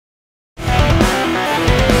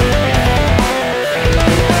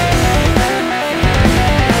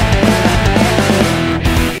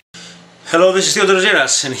Hello, this is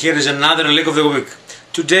Theodoros and here is another lick of the week.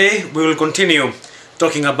 Today we will continue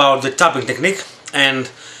talking about the tapping technique, and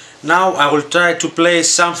now I will try to play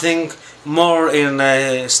something more in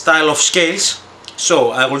a style of scales.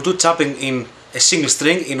 So I will do tapping in a single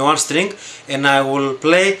string, in one string, and I will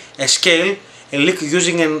play a scale, a lick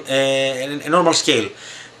using a normal scale.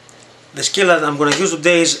 The scale that I'm going to use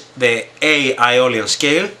today is the A Aeolian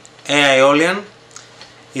scale. A Aeolian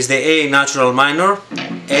is the A natural minor,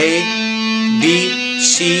 A, B,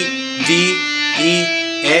 C, D, E,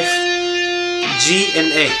 F, G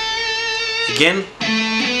and A. Again,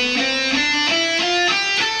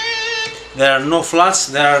 there are no flats,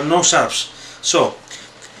 there are no sharps. So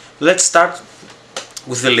let's start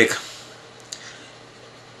with the lick.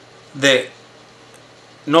 The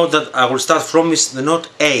note that I will start from is the note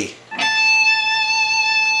A.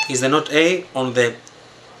 Is the note A on the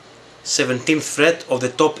 17th fret of the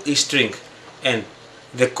top E string, and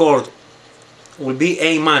the chord will be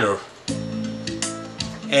A minor.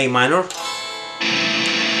 A minor,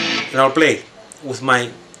 and I'll play with my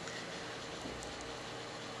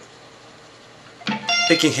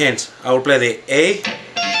picking hands. I will play the A,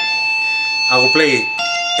 I will play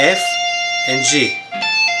F and G.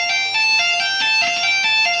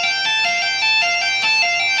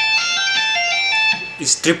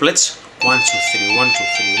 It's triplets, 1, 2, 3, 1, 2,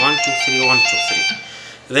 3, 1, 2, 3, 1, 2,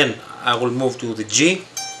 3. Then I will move to the G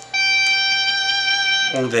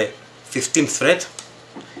on the 15th fret,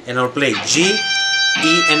 and I'll play G,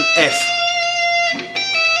 E and F.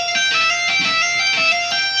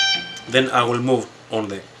 Then I will move on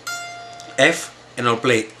the F and I'll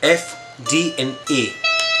play F, D and E.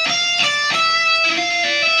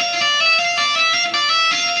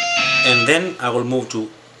 And then I will move to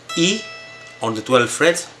E on the 12th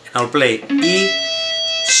fret and I'll play E,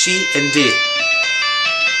 C and D.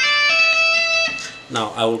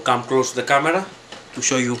 Now I will come close to the camera to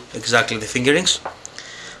show you exactly the fingerings.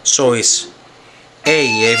 So it's A,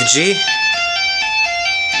 F, G,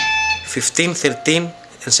 15, 13 and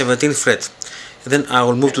 17th fret. And then I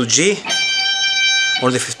will move to G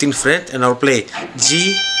on the 15th fret and I'll play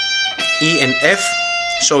G, E and F.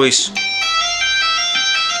 So it's,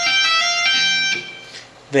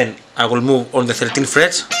 then I will move on the 13th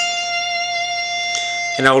fret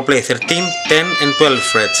and I will play 13, 10 and 12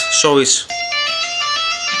 frets. So it's,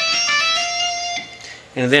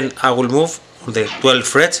 and then I will move on the 12th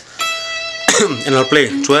fret and I'll play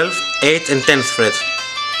 12, 8 and 10th fret.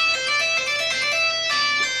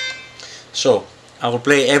 So I will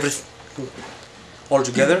play everything all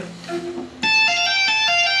together.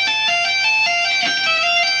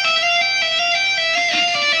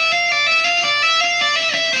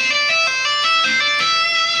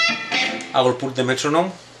 I will put the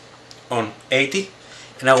metronome on 80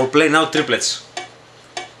 and I will play now triplets.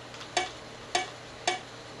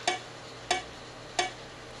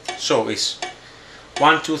 So it's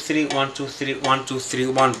 1, 2, 3, 1, 2, 3, 1, 2, 3,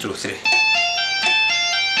 1, 2, 3.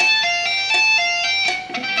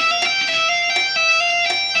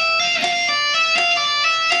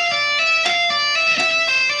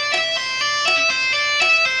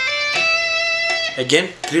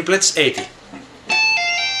 Again, triplets 80.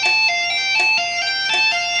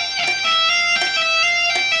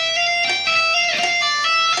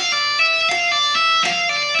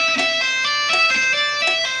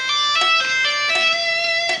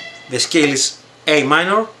 The scale is A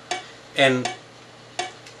minor, and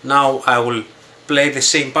now I will play the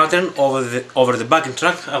same pattern over the backing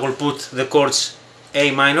track. I will put the chords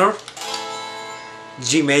A minor,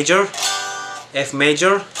 G major, F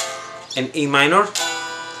major and E minor,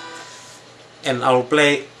 and I will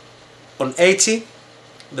play on 80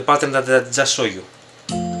 the pattern that I just showed you.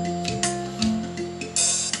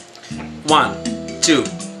 1, 2,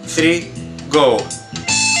 3, go!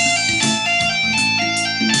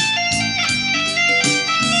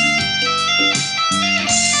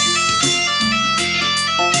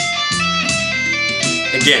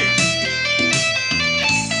 Again.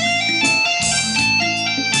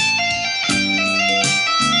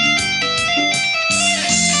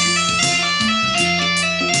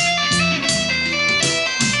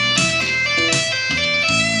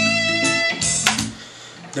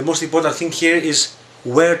 The most important thing here is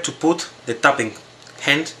where to put the tapping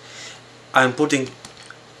hand. I'm putting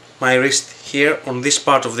my wrist here on this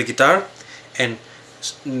part of the guitar, and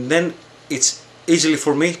then it's easily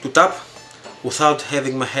for me to tap without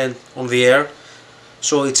having my hand on the air,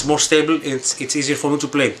 so it's more stable, it's easier for me to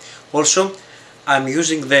play. Also, I'm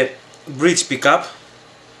using the bridge pickup.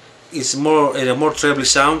 It's a more trebly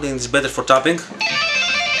sound and it's better for tapping,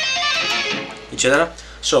 etc.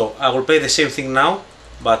 So I will play the same thing now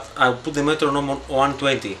but I'll put the metronome on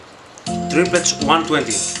 120. Triplets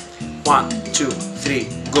 120. 1, 2, 3,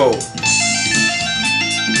 go.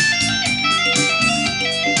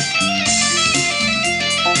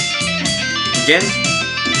 Again.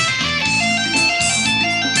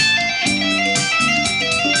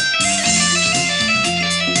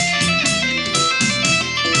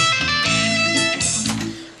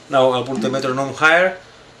 Now I'll put the metronome higher.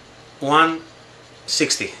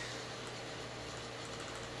 160.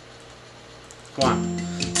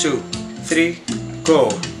 1, 2, 3, go.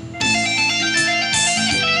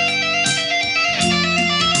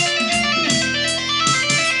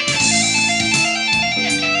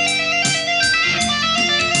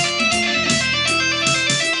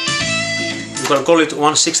 You can call it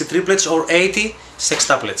 160 triplets or 80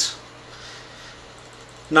 sextuplets.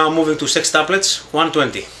 Now moving to sextuplets,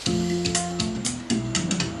 120.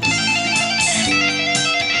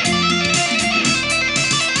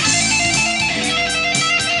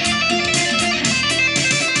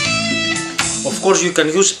 Of course, you can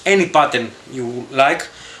use any pattern you like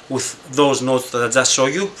with those notes that I just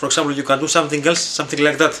showed you. For example, you can do something else, something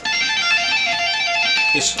like that.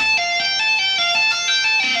 Yes.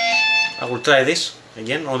 I will try this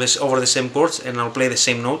again on this over the same chords, and I'll play the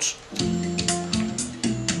same notes.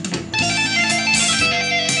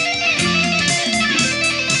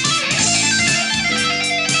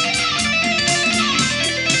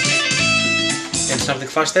 And something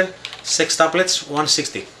faster, sextuplets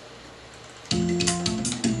 160.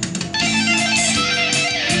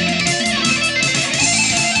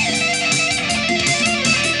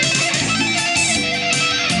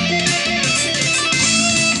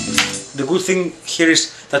 The good thing here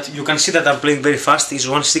is that you can see that I'm playing very fast, is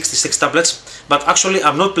 160 sextuplets, but actually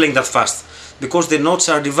I'm not playing that fast, because the notes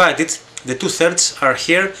are divided, the 2/3 are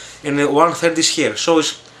here and the 1/3 is here. So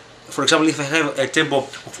it's, for example, if I have a tempo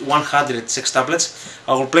of 100 sextuplets,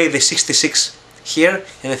 I will play the 66 here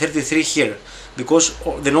and the 33 here, because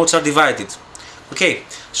the notes are divided. Okay,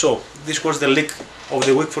 so this was the lick of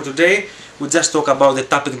the week for today. We just talk about the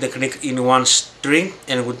tapping technique in one string,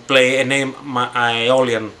 and we play an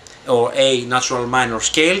Aeolian or A natural minor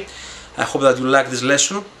scale. I hope that you like this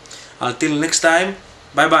lesson. Until next time,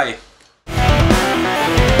 bye bye.